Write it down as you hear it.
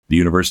The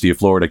University of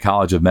Florida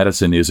College of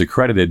Medicine is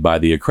accredited by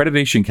the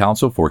Accreditation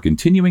Council for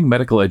Continuing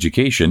Medical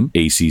Education,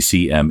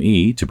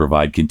 ACCME, to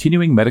provide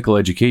continuing medical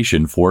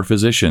education for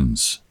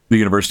physicians. The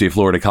University of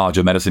Florida College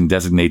of Medicine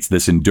designates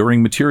this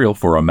enduring material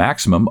for a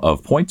maximum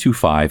of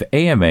 0.25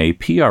 AMA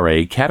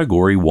PRA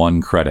Category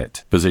 1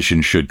 credit.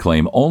 Physicians should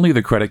claim only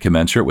the credit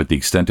commensurate with the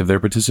extent of their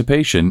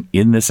participation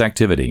in this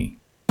activity.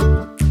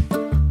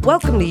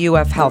 Welcome to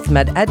UF Health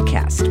Med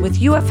Edcast with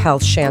UF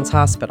Health Shands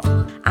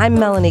Hospital. I'm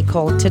Melanie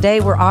Cole. Today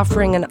we're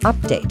offering an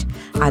update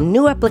on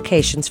new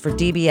applications for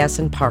DBS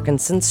and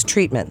Parkinson's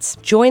treatments.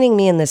 Joining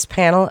me in this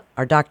panel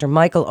are Dr.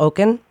 Michael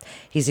Okun.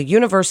 He's a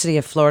University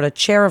of Florida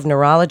Chair of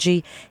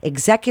Neurology,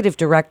 Executive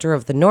Director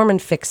of the Norman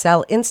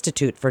Fiksel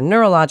Institute for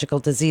Neurological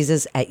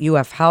Diseases at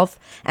UF Health,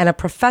 and a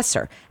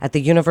professor at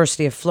the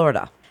University of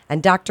Florida.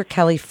 And Dr.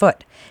 Kelly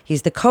Foote.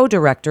 He's the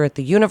co-director at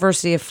the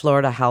University of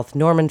Florida Health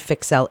Norman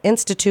Fiksel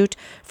Institute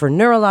for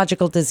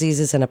Neurological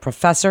Diseases and a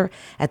professor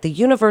at the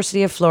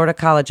University of Florida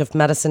College of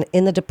Medicine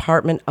in the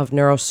Department of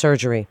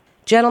Neurosurgery.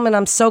 Gentlemen,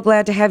 I'm so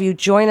glad to have you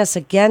join us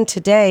again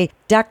today.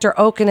 Dr.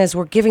 Okun, as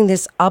we're giving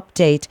this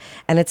update,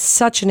 and it's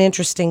such an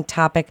interesting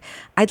topic,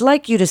 I'd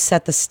like you to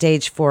set the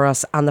stage for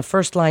us on the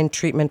first-line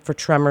treatment for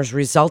tremors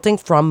resulting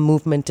from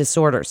movement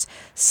disorders,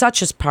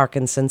 such as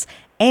Parkinson's,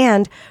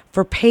 and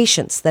for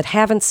patients that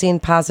haven't seen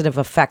positive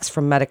effects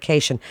from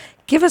medication.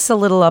 Give us a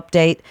little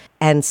update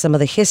and some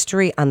of the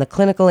history on the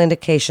clinical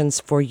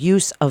indications for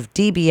use of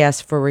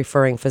DBS for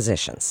referring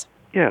physicians.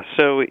 Yeah,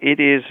 so it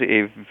is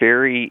a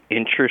very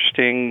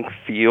interesting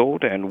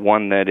field and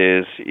one that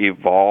is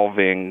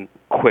evolving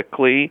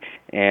quickly,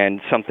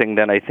 and something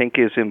that I think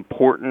is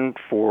important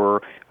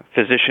for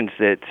physicians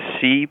that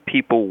see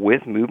people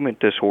with movement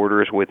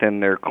disorders within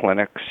their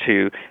clinics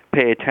to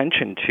pay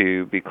attention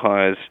to,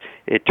 because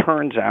it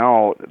turns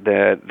out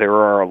that there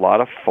are a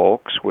lot of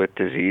folks with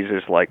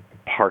diseases like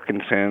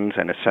Parkinson's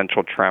and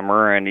essential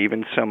tremor and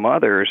even some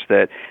others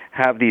that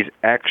have these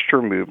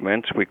extra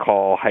movements we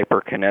call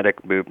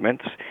hyperkinetic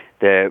movements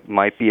that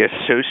might be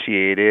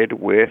associated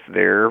with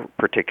their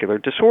particular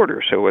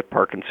disorder. So with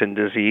Parkinson's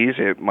disease,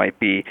 it might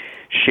be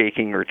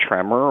shaking or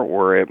tremor,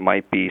 or it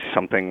might be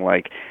something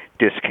like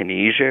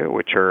dyskinesia,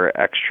 which are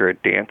extra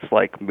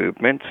dance-like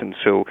movements. And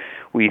so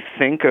we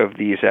think of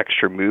these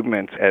extra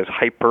movements as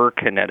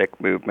hyperkinetic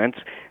movements.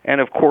 And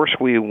of course,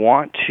 we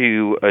want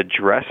to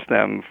address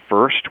them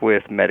first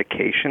with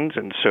medications.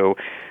 And so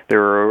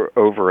there are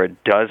over a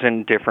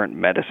dozen different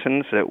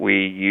medicines that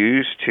we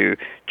use to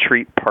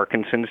treat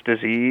Parkinson's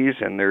disease,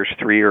 and there's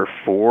 3 or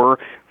 4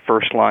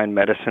 first-line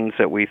medicines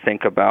that we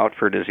think about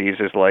for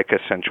diseases like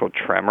essential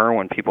tremor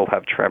when people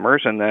have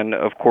tremors. And then,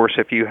 of course,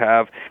 if you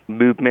have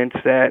movements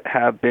that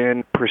have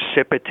been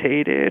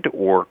precipitated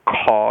or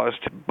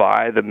caused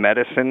by the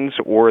medicines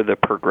or the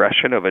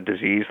progression of a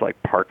disease like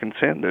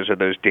Parkinson, those are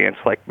those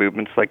dance-like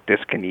movements like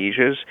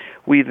dyskinesias,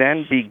 we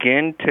then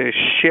begin to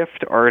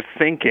shift our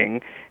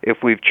thinking if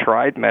we've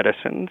tried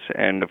medicines.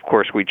 And, of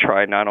course, we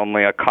try not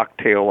only a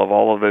cocktail of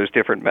all of those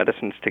different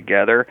medicines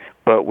together,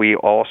 but we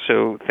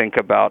also think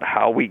about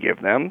how we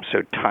give them.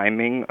 So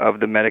timing of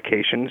the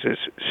medications is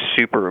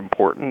super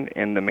important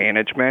in the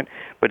management.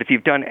 But if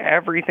you've done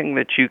everything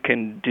that you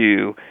can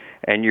do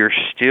and you're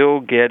still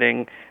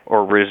getting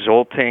or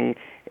resulting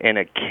in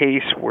a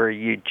case where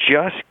you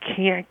just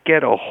can't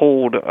get a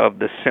hold of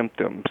the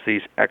symptoms,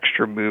 these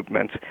extra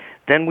movements,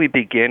 then we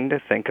begin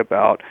to think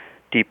about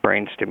deep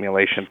brain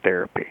stimulation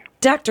therapy.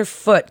 Dr.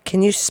 Foote,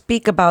 can you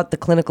speak about the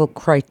clinical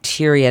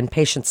criteria and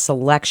patient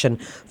selection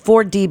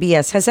for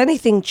DBS? Has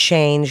anything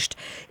changed?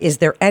 Is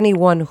there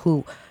anyone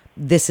who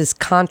this is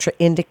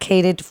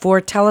contraindicated for?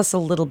 Tell us a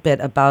little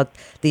bit about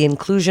the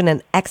inclusion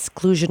and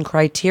exclusion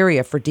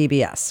criteria for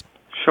DBS.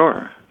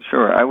 Sure.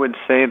 I would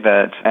say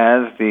that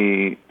as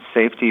the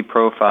safety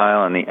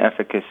profile and the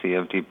efficacy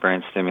of deep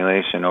brain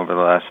stimulation over the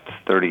last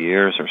 30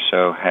 years or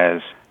so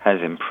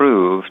has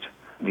improved,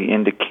 the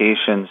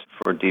indications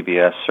for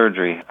DBS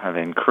surgery have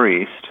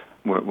increased.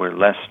 We're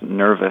less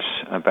nervous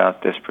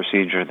about this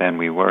procedure than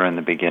we were in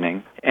the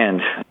beginning.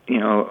 And,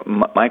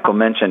 Michael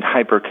mentioned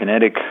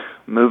hyperkinetic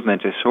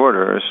movement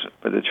disorders,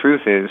 but the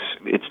truth is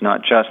it's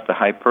not just the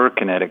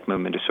hyperkinetic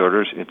movement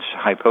disorders, it's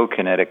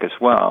hypokinetic as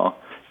well.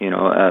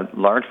 A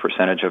large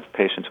percentage of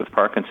patients with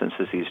Parkinson's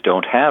disease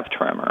don't have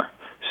tremor.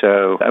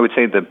 So I would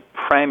say the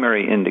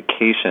primary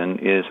indication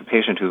is a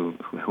patient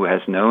who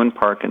has known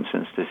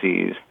Parkinson's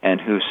disease and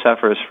who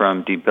suffers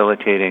from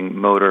debilitating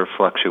motor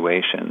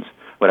fluctuations.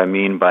 What I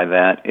mean by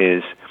that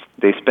is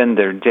they spend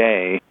their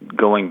day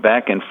going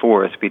back and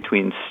forth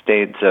between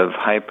states of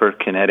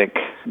hyperkinetic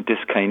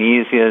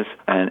dyskinesias,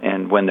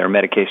 and when their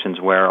medications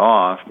wear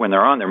off, when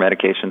they're on their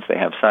medications, they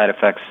have side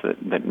effects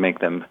that make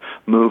them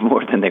move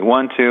more than they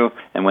want to,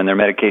 and when their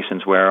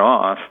medications wear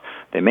off,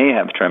 they may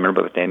have tremor,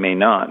 but they may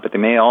not. But they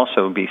may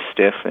also be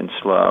stiff and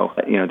slow.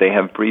 They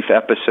have brief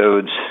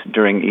episodes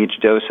during each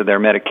dose of their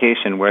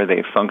medication where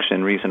they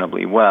function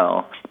reasonably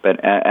well.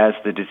 But as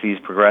the disease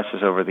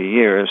progresses over the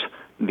years,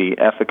 the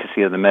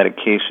efficacy of the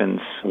medications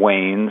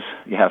wanes.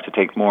 You have to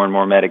take more and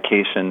more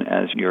medication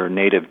as your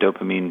native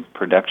dopamine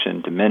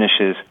production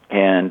diminishes.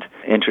 And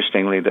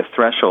interestingly, the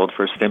threshold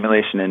for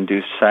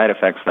stimulation-induced side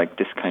effects like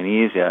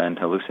dyskinesia and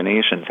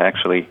hallucinations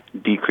actually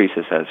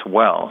decreases as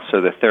well.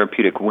 So the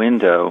therapeutic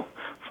window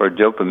for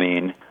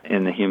dopamine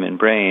in the human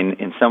brain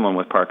in someone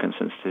with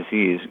Parkinson's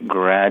disease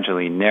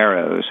gradually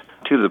narrows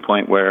to the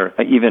point where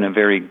even a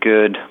very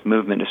good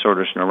movement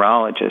disorders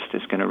neurologist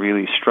is going to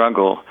really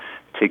struggle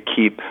to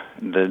keep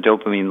the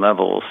dopamine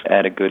levels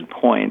at a good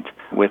point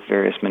with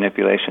various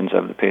manipulations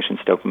of the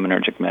patient's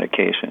dopaminergic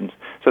medications.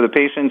 So the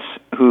patients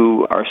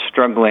who are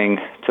struggling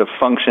to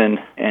function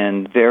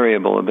and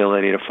variable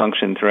ability to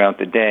function throughout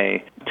the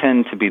day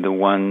tend to be the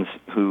ones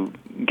who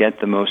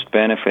get the most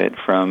benefit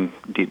from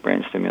deep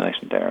brain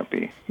stimulation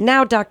therapy.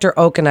 Now, Dr.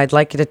 Okun, I'd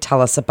like you to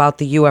tell us about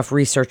the UF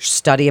research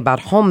study about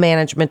home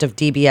management of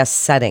DBS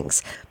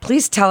settings.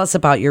 Please tell us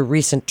about your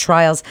recent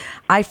trials.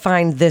 I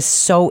find this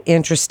so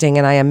interesting,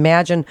 and I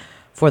imagine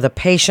for the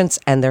patients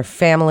and their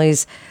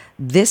families,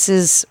 this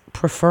is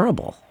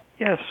preferable.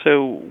 Yeah,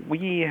 so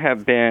we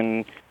have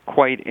been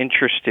quite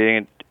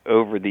interested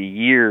over the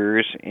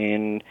years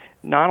in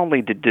not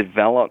only the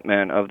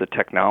development of the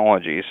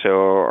technology, so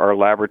our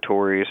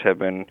laboratories have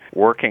been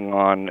working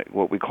on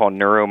what we call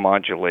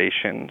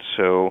neuromodulation.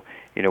 So,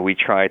 we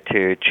try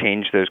to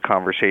change those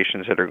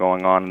conversations that are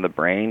going on in the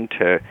brain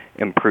to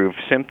improve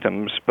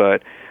symptoms,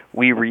 but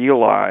we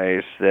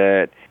realize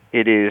that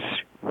it is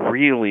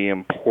really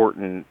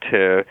important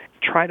to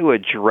try to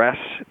address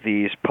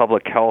these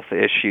public health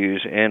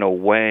issues in a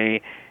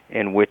way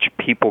in which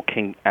people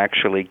can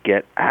actually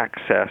get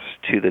access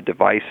to the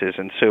devices.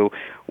 And so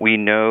we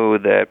know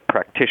that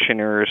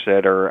practitioners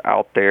that are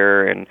out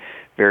there in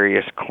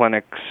various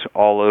clinics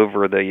all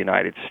over the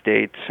United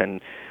States and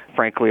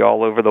frankly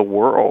all over the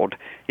world,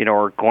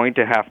 are going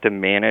to have to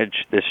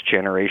manage this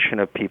generation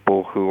of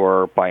people who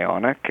are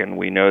bionic. And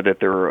we know that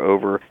there are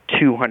over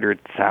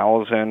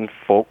 200,000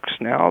 folks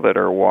now that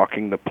are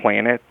walking the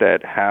planet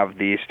that have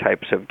these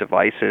types of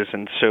devices.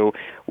 And so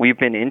we've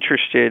been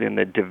interested in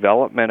the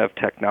development of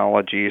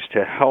technologies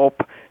to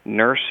help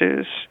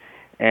nurses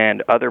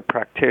and other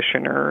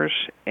practitioners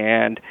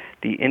and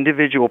the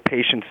individual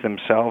patients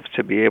themselves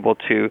to be able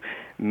to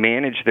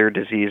manage their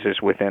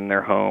diseases within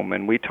their home.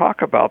 And we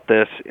talk about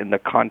this in the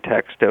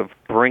context of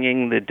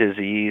bringing the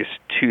disease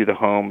to the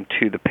home,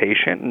 to the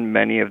patient. And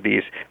many of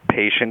these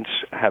patients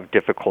have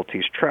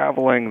difficulties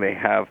traveling. They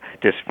have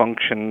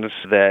dysfunctions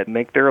that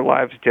make their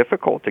lives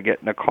difficult to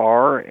get in a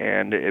car,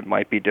 and it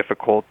might be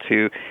difficult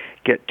to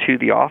get to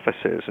the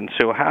offices. And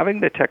so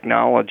having the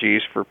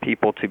technologies for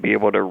people to be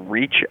able to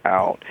reach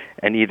out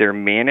and either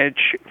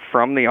manage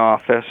from the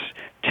office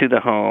to the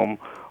home,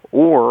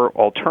 or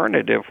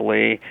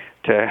alternatively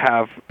to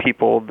have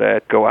people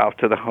that go out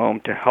to the home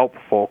to help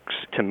folks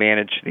to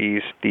manage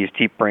these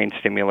deep brain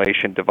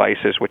stimulation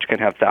devices, which can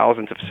have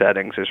thousands of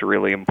settings, is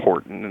really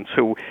important. And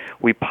so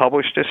we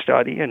published a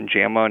study in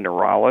JAMA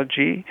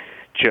Neurology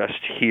just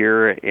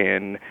here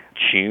in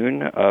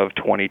June of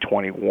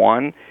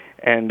 2021.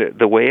 And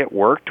the way it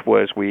worked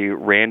was we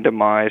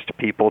randomized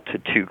people to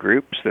two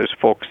groups, those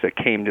folks that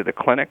came to the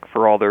clinic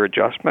for all their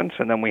adjustments,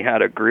 and then we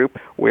had a group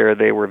where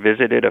they were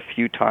visited a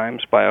few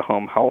times by a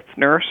home health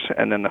nurse,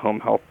 and then the home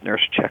health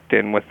nurse checked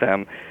in with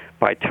them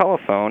by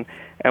telephone.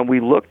 And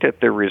we looked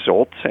at the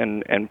results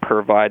and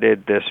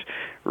provided this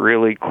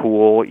really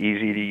cool,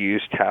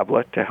 easy-to-use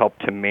tablet to help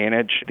to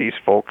manage these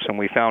folks. And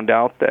we found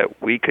out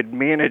that we could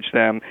manage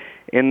them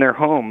in their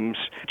homes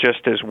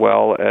just as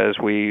well as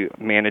we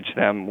manage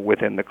them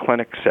within the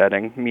clinic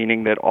setting,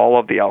 meaning that all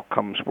of the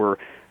outcomes were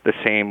the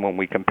same when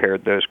we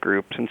compared those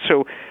groups. And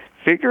so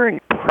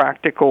figuring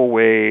practical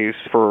ways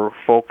for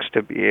folks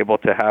to be able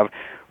to have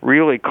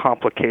really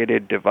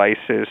complicated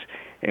devices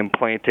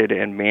implanted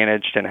and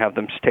managed and have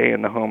them stay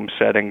in the home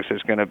settings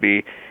is going to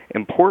be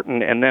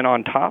important. And then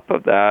on top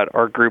of that,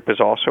 our group is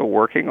also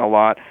working a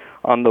lot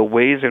on the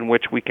ways in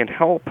which we can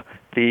help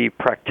the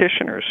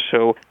practitioners,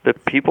 so the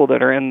people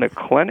that are in the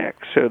clinic,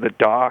 so the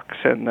docs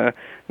and the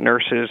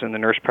nurses and the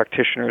nurse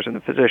practitioners and the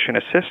physician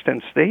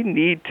assistants, they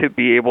need to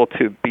be able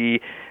to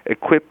be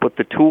equipped with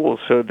the tools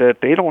so that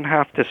they don't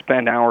have to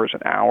spend hours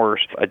and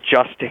hours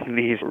adjusting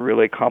these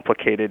really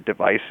complicated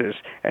devices.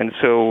 And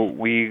so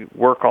we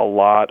work a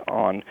lot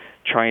on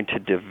trying to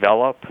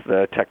develop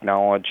the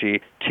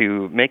technology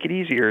to make it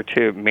easier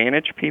to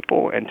manage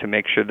people and to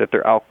make sure that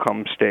their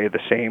outcomes stay the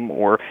same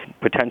or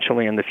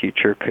potentially in the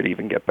future could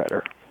even get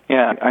better.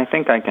 Yeah, I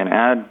think I can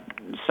add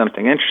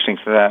something interesting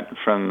to that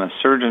from a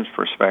surgeon's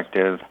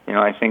perspective.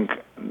 I think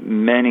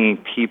many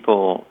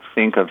people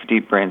think of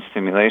deep brain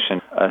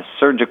stimulation as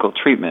surgical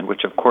treatment,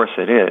 which of course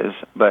it is,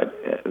 but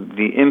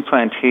the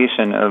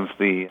implantation of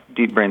the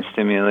deep brain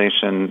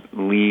stimulation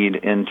lead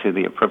into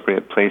the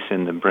appropriate place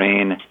in the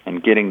brain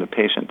and getting the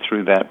patient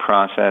through that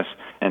process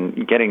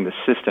and getting the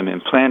system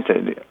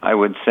implanted, I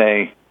would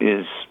say,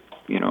 is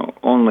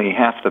only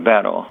half the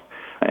battle.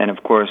 And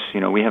of course,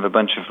 we have a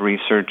bunch of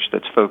research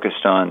that's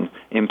focused on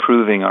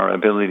improving our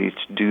ability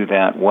to do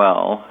that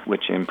well,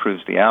 which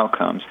improves the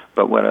outcomes.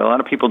 But what a lot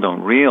of people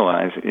don't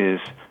realize is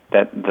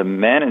that the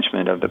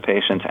management of the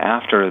patients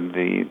after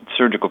the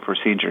surgical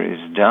procedure is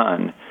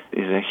done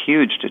is a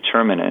huge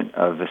determinant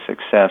of the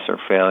success or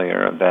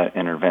failure of that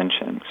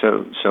intervention.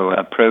 So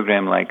a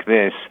program like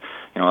this,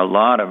 a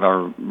lot of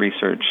our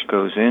research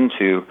goes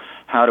into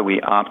how do we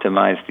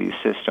optimize these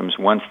systems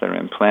once they're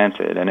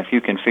implanted. And if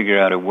you can figure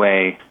out a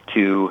way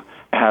to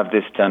have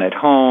this done at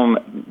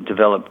home,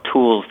 develop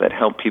tools that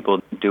help people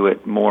do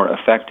it more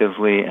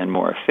effectively and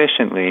more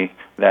efficiently,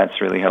 that's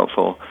really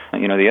helpful.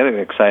 The other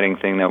exciting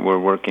thing that we're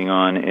working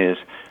on is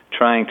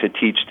trying to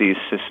teach these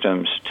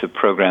systems to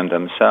program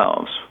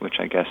themselves, which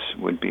I guess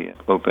would be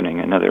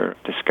opening another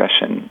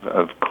discussion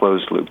of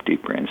closed-loop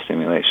deep brain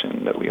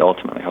stimulation that we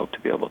ultimately hope to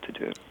be able to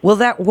do. Well,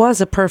 that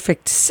was a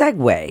perfect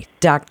segue,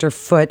 Dr.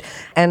 Foote,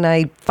 and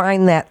I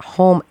find that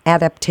home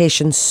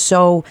adaptation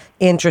so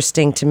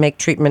interesting to make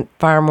treatment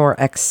far more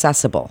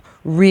accessible,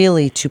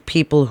 really, to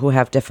people who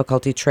have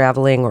difficulty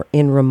traveling or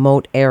in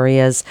remote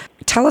areas.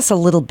 Tell us a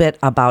little bit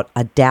about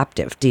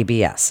adaptive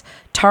DBS,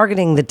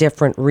 targeting the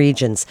different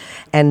regions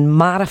and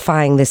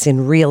modifying this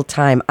in real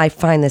time. I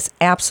find this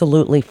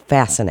absolutely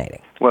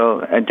fascinating.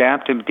 Well,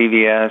 adaptive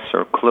DBS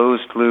or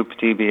closed-loop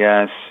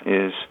DBS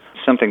is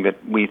something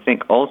that we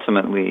think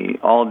ultimately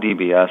all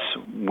DBS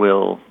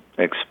will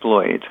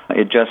exploit.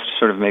 It just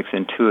sort of makes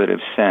intuitive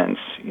sense.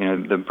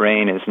 The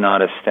brain is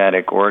not a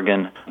static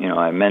organ.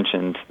 I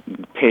mentioned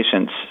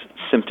patients'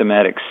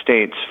 symptomatic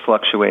states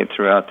fluctuate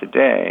throughout the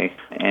day,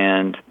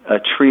 and a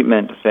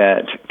treatment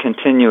that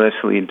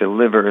continuously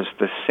delivers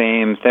the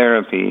same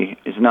therapy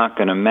is not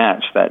going to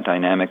match that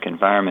dynamic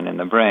environment in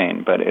the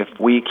brain. But if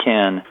we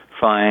can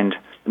find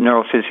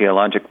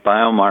neurophysiologic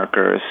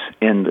biomarkers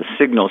in the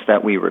signals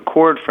that we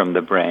record from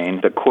the brain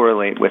that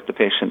correlate with the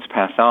patient's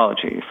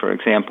pathology. For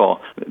example,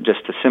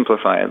 just to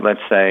simplify it, let's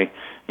say,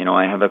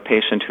 I have a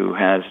patient who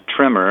has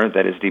tremor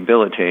that is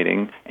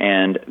debilitating,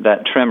 and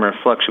that tremor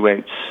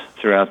fluctuates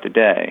throughout the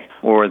day,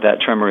 or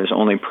that tremor is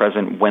only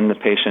present when the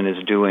patient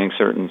is doing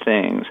certain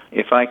things.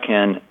 If I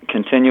can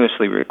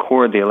continuously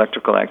record the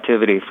electrical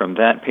activity from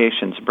that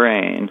patient's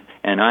brain,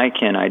 and I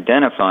can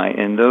identify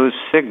in those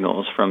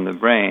signals from the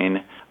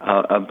brain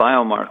a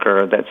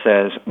biomarker that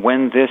says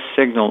when this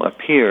signal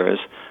appears,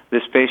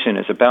 this patient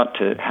is about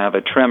to have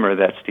a tremor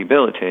that's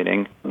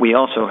debilitating. We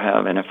also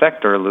have an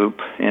effector loop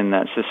in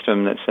that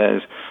system that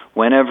says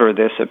whenever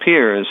this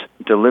appears,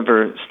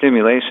 deliver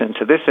stimulation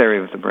to this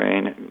area of the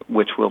brain,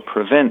 which will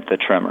prevent the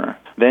tremor.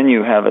 Then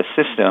you have a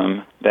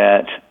system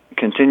that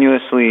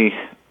continuously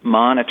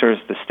monitors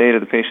the state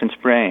of the patient's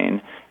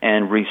brain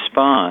and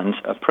responds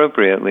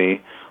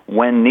appropriately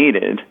when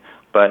needed,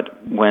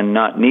 but when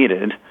not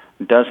needed,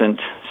 doesn't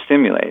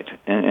stimulate.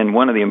 And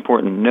one of the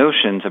important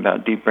notions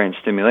about deep brain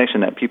stimulation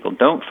that people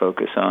don't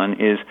focus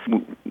on is,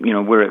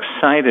 we're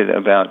excited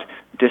about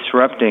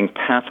disrupting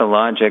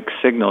pathologic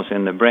signals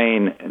in the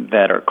brain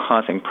that are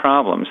causing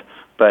problems,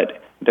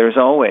 but there's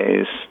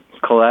always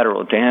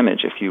collateral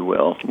damage, if you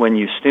will. When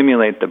you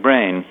stimulate the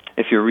brain,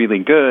 if you're really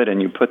good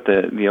and you put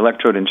the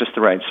electrode in just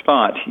the right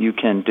spot, you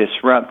can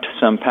disrupt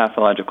some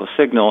pathological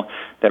signal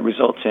that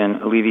results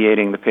in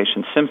alleviating the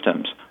patient's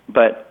symptoms.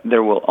 But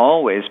there will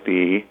always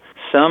be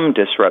some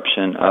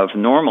disruption of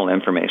normal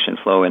information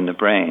flow in the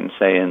brain,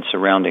 say in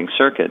surrounding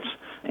circuits.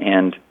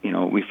 And,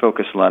 we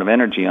focus a lot of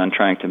energy on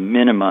trying to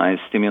minimize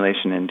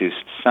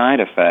stimulation-induced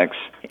side effects.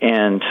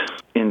 And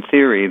in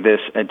theory, this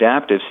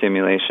adaptive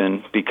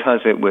stimulation, because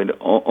it would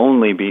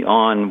only be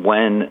on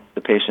when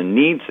the patient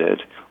needs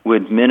it,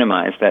 would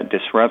minimize that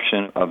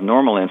disruption of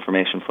normal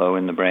information flow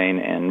in the brain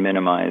and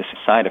minimize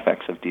side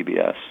effects of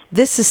DBS.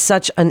 This is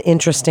such an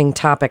interesting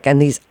topic,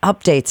 and these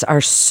updates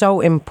are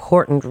so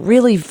important,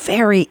 really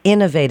very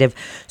innovative.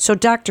 So,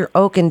 Dr.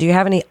 Okun, do you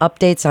have any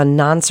updates on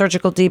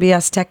non-surgical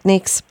DBS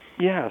techniques?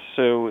 Yeah,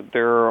 so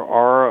there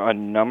are a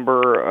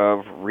number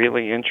of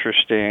really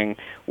interesting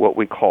what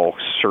we call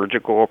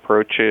surgical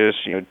approaches,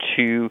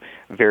 to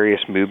various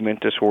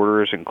movement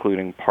disorders,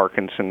 including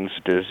Parkinson's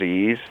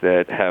disease,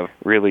 that have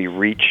really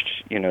reached,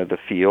 the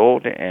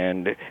field.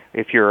 And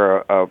if you're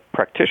a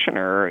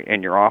practitioner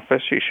in your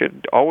office, you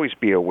should always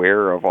be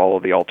aware of all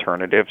of the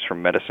alternatives,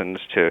 from medicines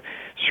to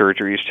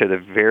surgeries to the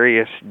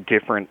various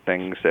different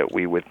things that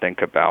we would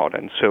think about.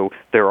 And so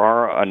there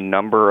are a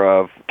number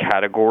of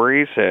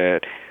categories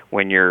that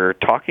when you're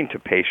talking to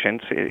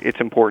patients, it's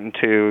important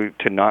to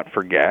not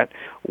forget.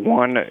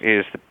 One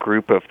is the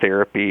group of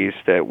therapies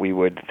that we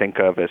would think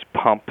of as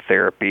pump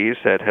therapies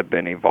that have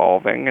been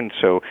evolving. And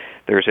so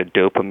there's a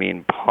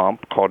dopamine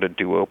pump called a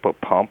Duopa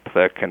pump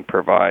that can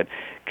provide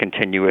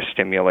continuous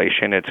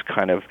stimulation. It's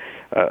kind of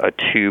a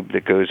tube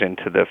that goes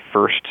into the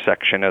first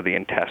section of the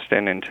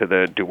intestine, into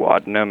the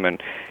duodenum,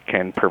 and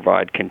can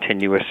provide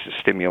continuous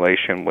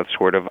stimulation with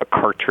sort of a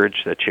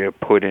cartridge that you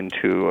put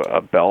into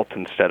a belt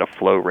instead of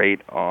flow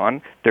rate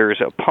on.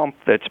 There's a pump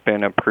that's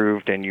been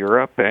approved in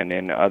Europe and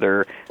in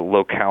other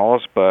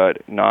locales,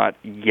 but not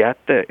yet,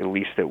 at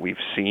least that we've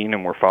seen,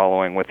 and we're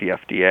following with the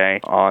FDA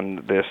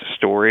on this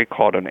story,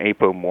 called an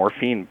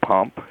apomorphine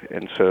pump.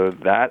 And so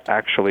that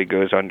actually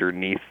goes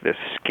underneath the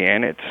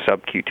skin. It's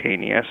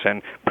subcutaneous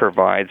and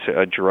provides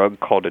a drug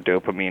called a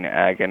dopamine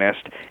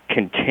agonist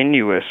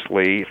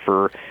continuously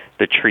for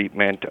the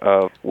treatment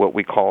of what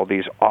we call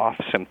these off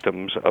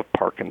symptoms of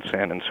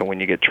Parkinson. And so when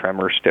you get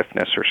tremor,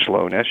 stiffness, or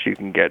slowness, you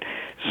can get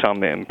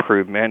some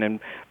improvement. And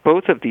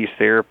both of these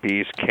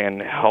therapies can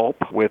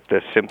help with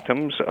the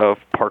symptoms of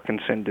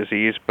Parkinson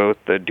disease, both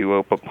the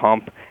Duopa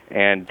pump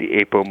and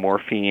the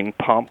apomorphine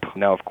pump.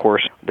 Now, of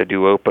course, the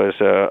Duopa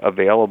is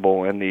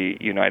available in the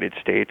United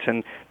States,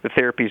 and the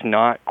therapy is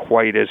not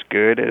quite as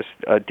good as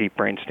deep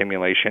brain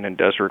stimulation and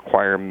does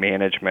require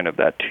management of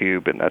that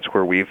tube, and that's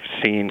where we've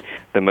seen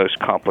the most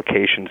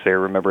complications there.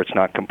 Remember, it's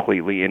not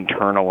completely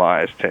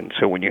internalized, and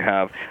so when you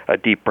have a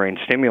deep brain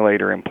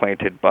stimulator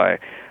implanted by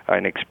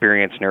an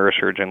experienced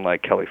neurosurgeon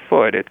like Kelly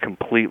Foote, it's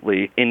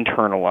completely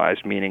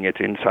internalized, meaning it's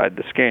inside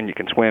the skin. You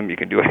can swim, you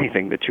can do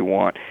anything that you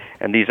want.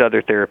 And these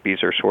other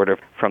therapies are sort of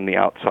from the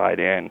outside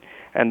in.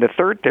 And the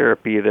third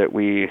therapy that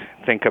we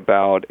think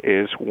about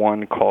is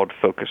one called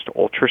focused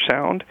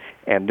ultrasound.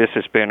 And this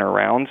has been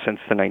around since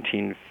the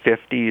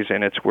 1950s,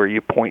 and it's where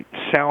you point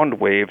sound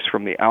waves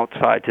from the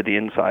outside to the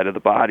inside of the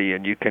body.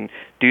 And you can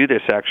do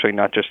this actually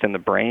not just in the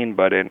brain,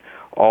 but in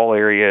all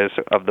areas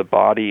of the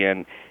body.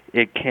 And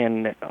it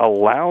can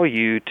allow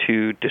you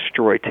to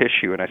destroy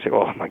tissue. And I say,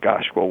 oh my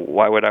gosh, well,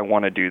 why would I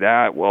want to do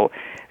that? Well,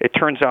 it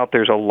turns out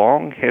there's a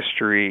long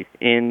history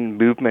in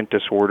movement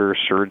disorder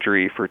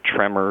surgery for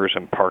tremors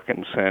and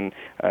Parkinson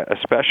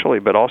especially,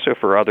 but also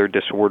for other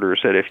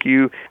disorders, that if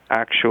you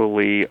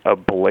actually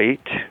ablate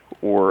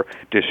or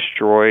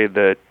destroy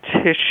the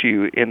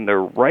tissue in the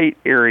right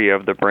area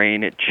of the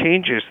brain, it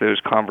changes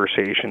those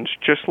conversations,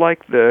 just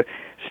like the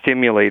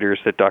stimulators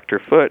that Dr.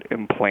 Foote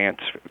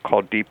implants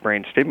called deep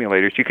brain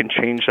stimulators. You can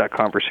change that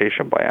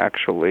conversation by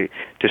actually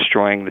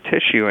destroying the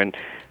tissue. And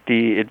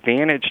the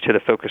advantage to the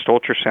focused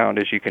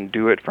ultrasound is you can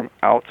do it from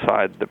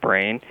outside the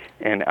brain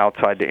and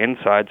outside to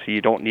inside, so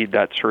you don't need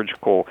that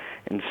surgical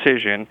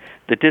incision.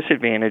 The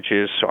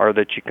disadvantages are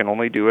that you can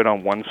only do it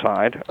on one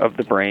side of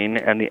the brain,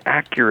 and the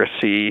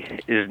accuracy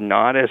is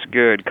not as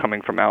good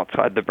coming from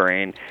outside the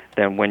brain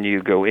than when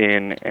you go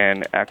in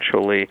and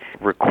actually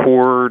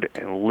record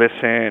and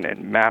listen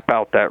and map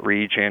out that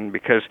region,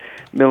 because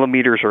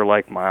millimeters are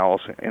like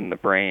miles in the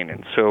brain.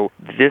 And so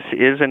this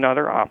is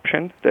another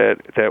option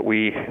that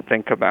we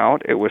think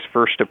about. It was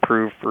first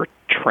approved for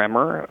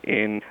tremor,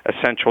 in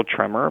essential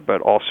tremor,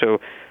 but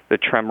also the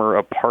tremor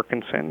of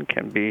Parkinson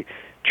can be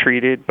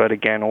treated, but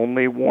again,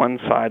 only one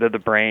side of the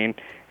brain.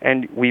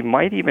 And we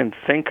might even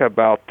think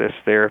about this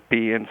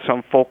therapy, and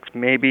some folks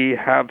maybe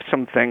have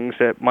some things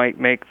that might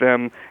make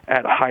them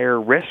at higher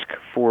risk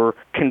for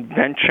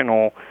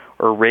conventional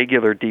or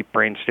regular deep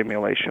brain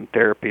stimulation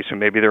therapy. So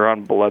maybe they're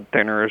on blood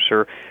thinners,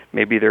 or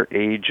maybe their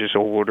age is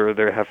old, or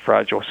they have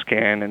fragile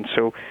skin. And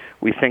so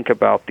we think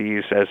about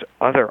these as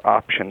other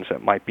options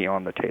that might be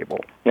on the table.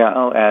 Yeah,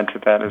 I'll add to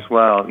that as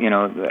well. You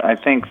know, I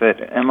think that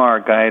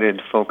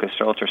MR-guided focused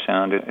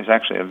ultrasound is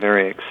actually a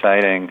very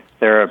exciting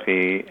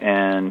therapy,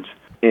 and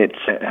it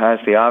has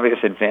the obvious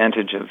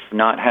advantage of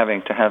not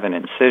having to have an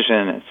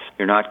incision.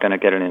 You're not going to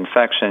get an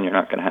infection. You're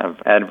not going to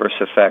have adverse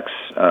effects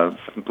of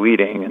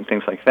bleeding and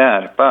things like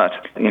that. But,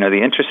 you know,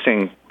 the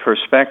interesting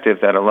perspective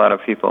that a lot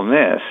of people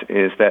miss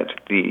is that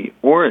the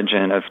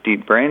origin of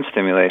deep brain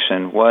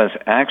stimulation was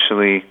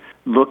actually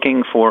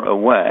looking for a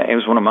way. It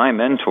was one of my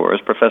mentors,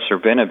 Professor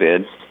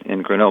Benabid,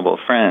 in Grenoble,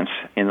 France,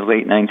 in the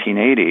late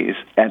 1980s.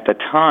 At the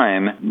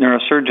time,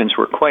 neurosurgeons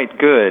were quite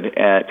good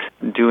at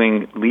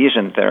doing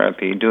lesion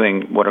therapy,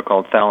 doing what are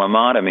called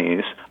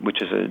thalamotomies,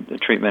 which is a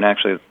treatment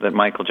actually that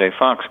Michael J.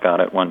 Fox got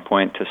at one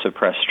point to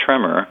suppress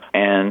tremor.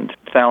 And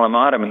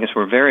thalamotomies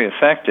were very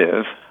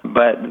effective,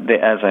 but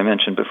as I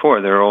mentioned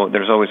before,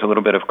 there's always a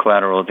little bit of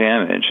collateral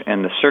damage,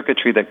 and the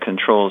circuitry that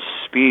controls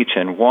speech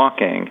and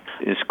walking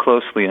is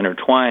closely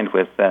intertwined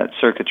with that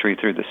circuitry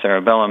through the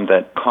cerebellum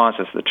that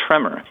causes the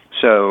tremor.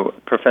 So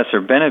Professor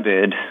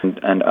Benabid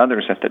and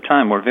others at the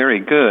time were very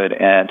good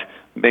at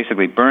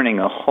basically burning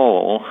a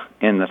hole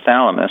in the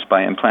thalamus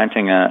by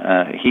implanting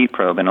a heat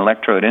probe, an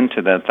electrode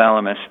into the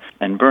thalamus,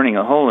 and burning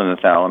a hole in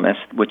the thalamus,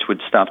 which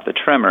would stop the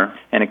tremor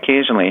and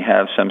occasionally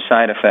have some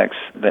side effects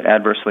that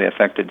adversely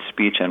affected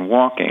speech and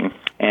walking.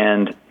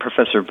 And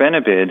Professor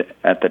Benabid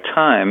at the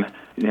time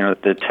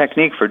the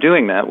technique for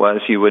doing that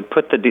was you would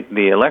put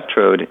the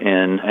electrode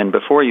in, and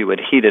before you would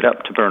heat it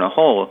up to burn a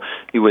hole,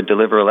 you would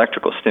deliver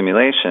electrical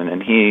stimulation.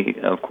 And he,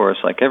 of course,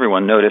 like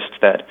everyone, noticed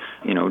that,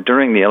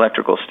 during the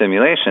electrical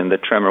stimulation, the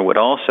tremor would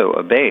also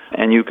abate.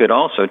 And you could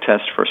also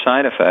test for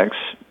side effects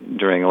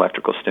during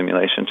electrical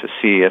stimulation to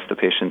see if the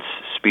patient's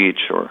speech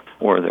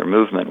or their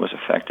movement was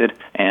affected.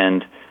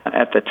 And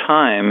at the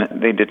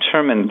time, they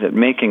determined that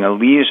making a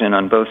lesion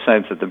on both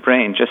sides of the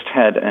brain just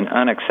had an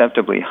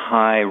unacceptably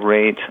high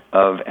rate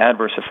of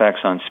adverse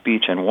effects on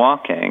speech and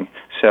walking.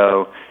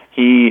 So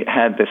he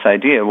had this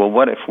idea, well,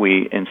 what if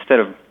we, instead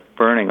of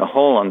burning a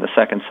hole on the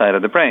second side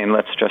of the brain,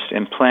 let's just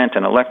implant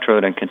an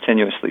electrode and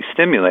continuously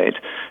stimulate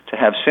to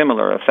have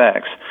similar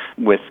effects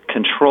with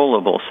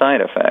controllable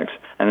side effects.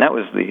 And that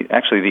was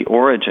actually the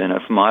origin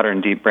of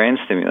modern deep brain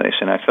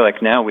stimulation. I feel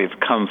like now we've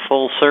come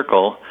full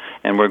circle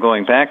and we're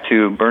going back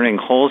to burning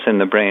holes in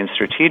the brain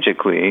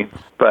strategically,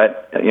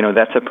 but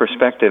that's a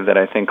perspective that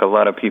I think a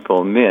lot of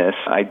people miss.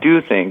 I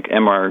do think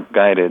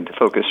MR-guided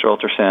focused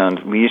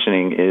ultrasound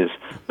lesioning is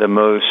the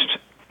most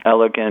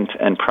elegant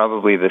and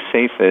probably the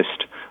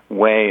safest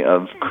way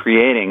of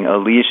creating a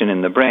lesion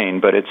in the brain,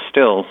 but it's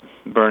still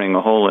burning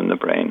a hole in the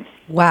brain.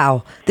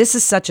 Wow, this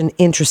is such an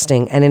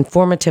interesting and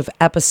informative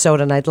episode,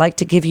 and I'd like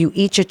to give you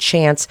each a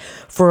chance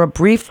for a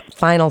brief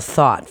final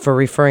thought for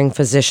referring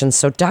physicians.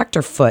 So,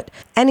 Dr. Foote,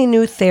 any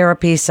new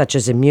therapies such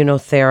as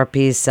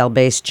immunotherapies,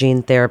 cell-based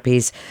gene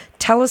therapies,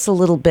 tell us a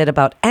little bit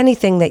about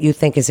anything that you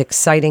think is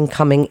exciting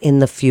coming in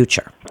the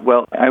future.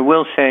 Well, I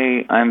will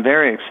say I'm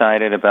very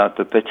excited about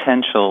the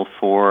potential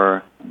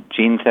for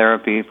gene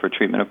therapy for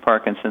treatment of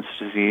Parkinson's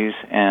disease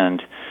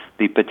and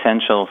the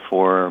potential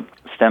for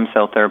stem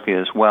cell therapy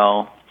as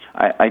well.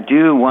 I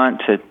do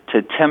want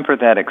to temper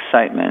that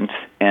excitement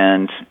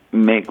and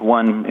make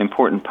one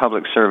important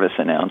public service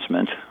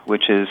announcement,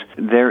 which is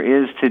there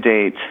is to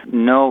date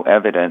no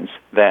evidence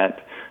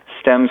that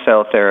stem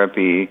cell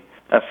therapy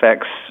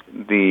affects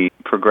the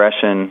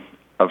progression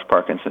of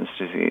Parkinson's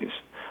disease.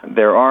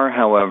 There are,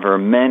 however,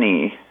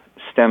 many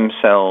stem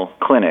cell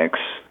clinics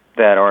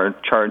that are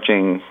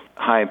charging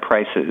high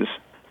prices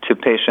to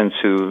patients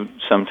who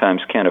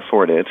sometimes can't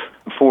afford it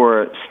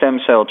for stem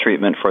cell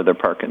treatment for their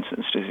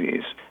Parkinson's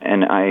disease.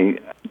 And I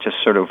just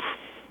sort of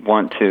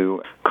want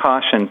to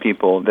caution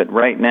people that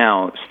right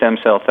now stem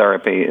cell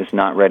therapy is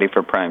not ready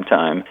for prime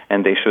time,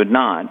 and they should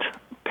not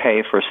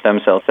pay for stem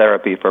cell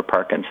therapy for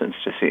Parkinson's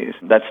disease.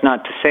 That's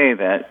not to say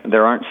that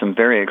there aren't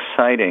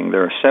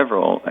there are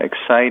several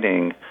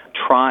exciting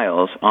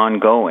trials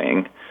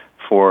ongoing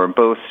for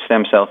both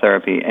stem cell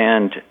therapy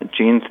and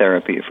gene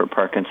therapy for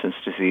Parkinson's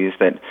disease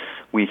that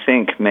we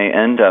think may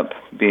end up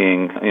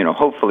being,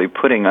 hopefully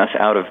putting us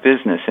out of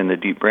business in the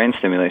deep brain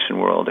stimulation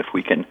world if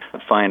we can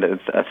find a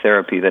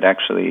therapy that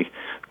actually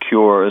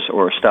cures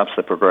or stops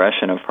the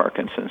progression of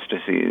Parkinson's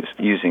disease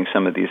using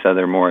some of these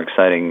other more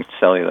exciting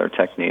cellular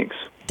techniques.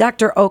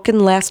 Dr. Okun,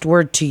 last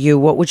word to you.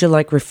 What would you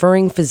like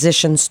referring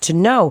physicians to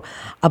know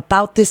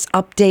about this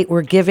update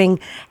we're giving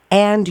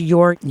and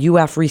your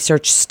UF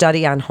research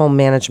study on home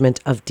management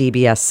of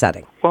DBS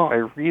setting? Well,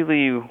 I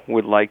really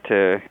would like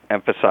to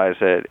emphasize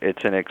that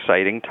it's an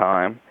exciting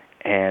time,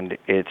 and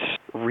it's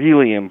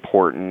really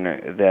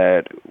important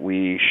that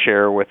we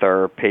share with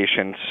our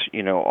patients,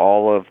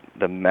 all of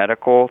the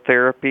medical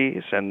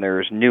therapies, and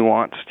there's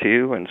nuance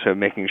too, and so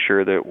making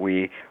sure that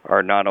we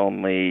are not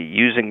only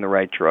using the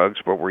right drugs,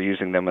 but we're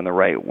using them in the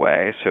right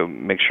way. So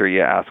make sure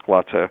you ask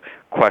lots of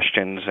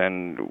questions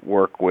and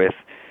work with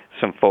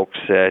some folks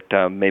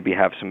that maybe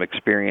have some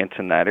experience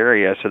in that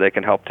area so they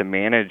can help to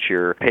manage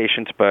your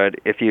patients. But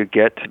if you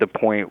get to the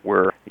point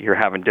where you're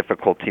having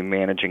difficulty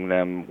managing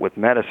them with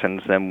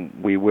medicines, then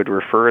we would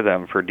refer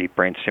them for deep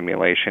brain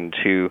stimulation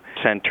to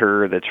a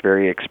center that's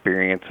very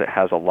experienced, that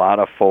has a lot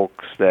of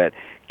folks that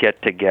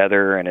get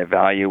together and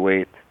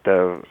evaluate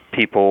the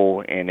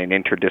people in an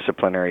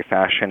interdisciplinary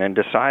fashion and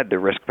decide the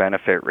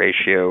risk-benefit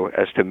ratio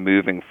as to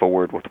moving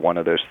forward with one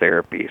of those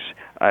therapies.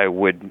 I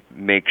would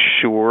make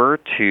sure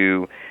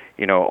to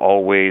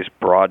always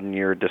broaden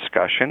your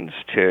discussions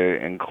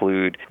to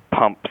include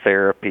pump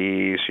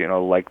therapies,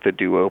 like the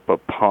Duopa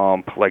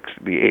pump, like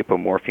the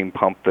apomorphine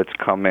pump that's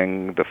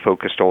coming, the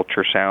focused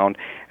ultrasound,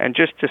 and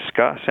just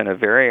discuss in a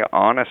very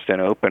honest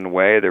and open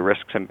way the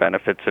risks and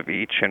benefits of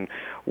each and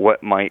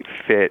what might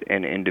fit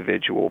an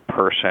individual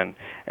person.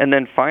 And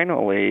then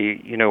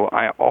finally,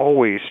 I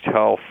always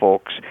tell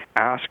folks,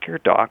 ask your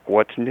doc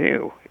what's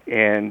new.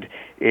 And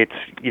it's,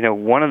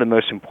 one of the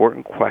most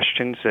important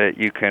questions that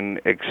you can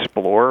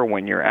explore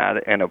when you're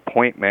at an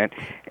appointment.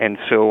 And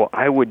so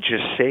I would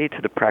just say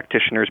to the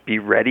practitioners, be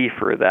ready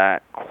for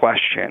that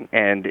question.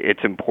 And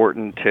it's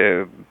important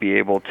to be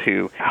able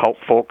to help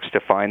folks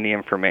to find the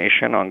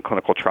information on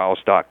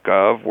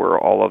clinicaltrials.gov where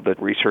all of the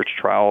research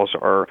trials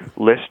are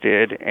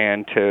listed,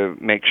 and to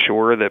make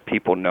sure that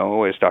people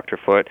know, as Dr.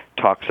 Foote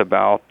talks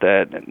about,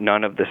 that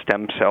none of the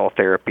stem cell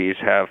therapies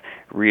have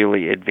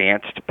really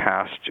advanced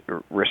past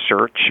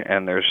research,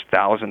 and there's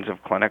thousands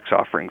of clinics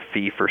offering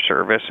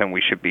fee-for-service, and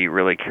we should be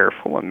really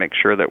careful and make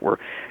sure that we're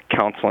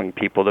counseling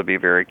people to be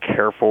very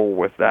careful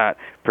with that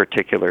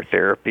particular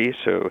therapy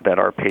so that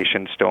our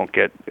patients don't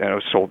get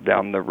sold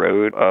down the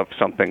road of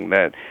something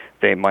that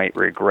they might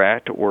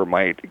regret or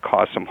might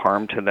cause some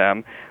harm to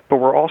them. But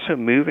we're also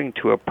moving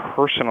to a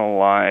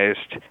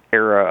personalized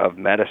era of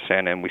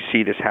medicine, and we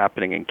see this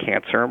happening in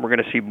cancer, and we're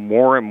going to see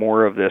more and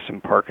more of this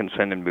in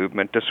Parkinson and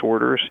movement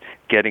disorders,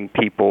 getting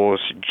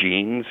people's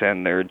genes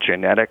and their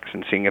genetics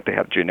and seeing if they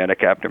have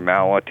genetic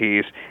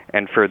abnormalities,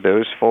 and for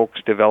those folks,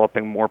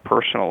 developing more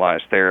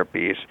personalized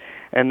therapies.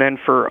 And then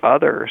for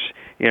others,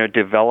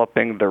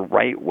 developing the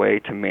right way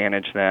to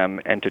manage them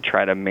and to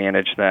try to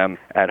manage them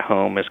at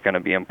home is going to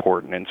be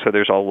important. And so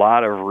there's a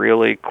lot of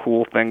really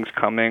cool things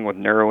coming with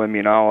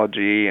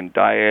neuroimmunology and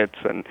diets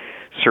and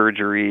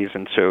surgeries.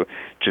 And so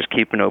just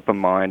keep an open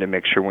mind and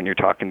make sure when you're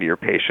talking to your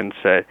patients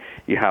that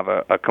you have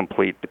a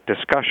complete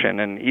discussion.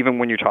 And even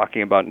when you're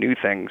talking about new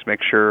things,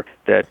 make sure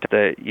that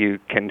you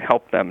can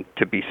help them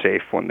to be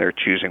safe when they're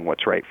choosing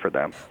what's right for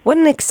them. What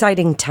an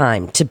exciting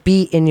time to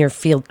be in your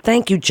field.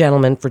 Thank you,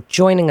 gentlemen, for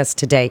joining us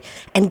today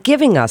and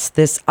giving us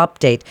this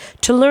update.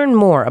 To learn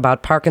more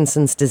about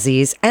Parkinson's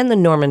disease and the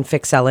Norman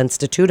Fiksel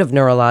Institute of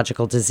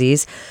Neurological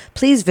Disease,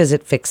 please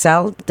visit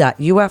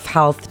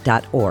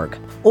fiksel.ufhealth.org.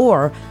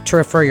 Or to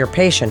refer your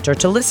patient or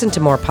to listen to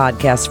more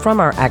podcasts from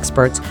our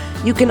experts,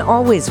 you can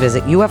always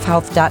visit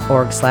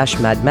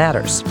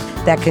ufhealth.org/medmatters.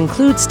 That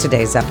concludes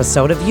today's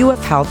episode of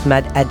UF Health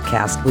Med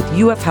Edcast with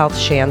UF Health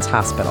Shands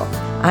Hospital.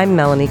 I'm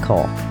Melanie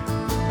Cole.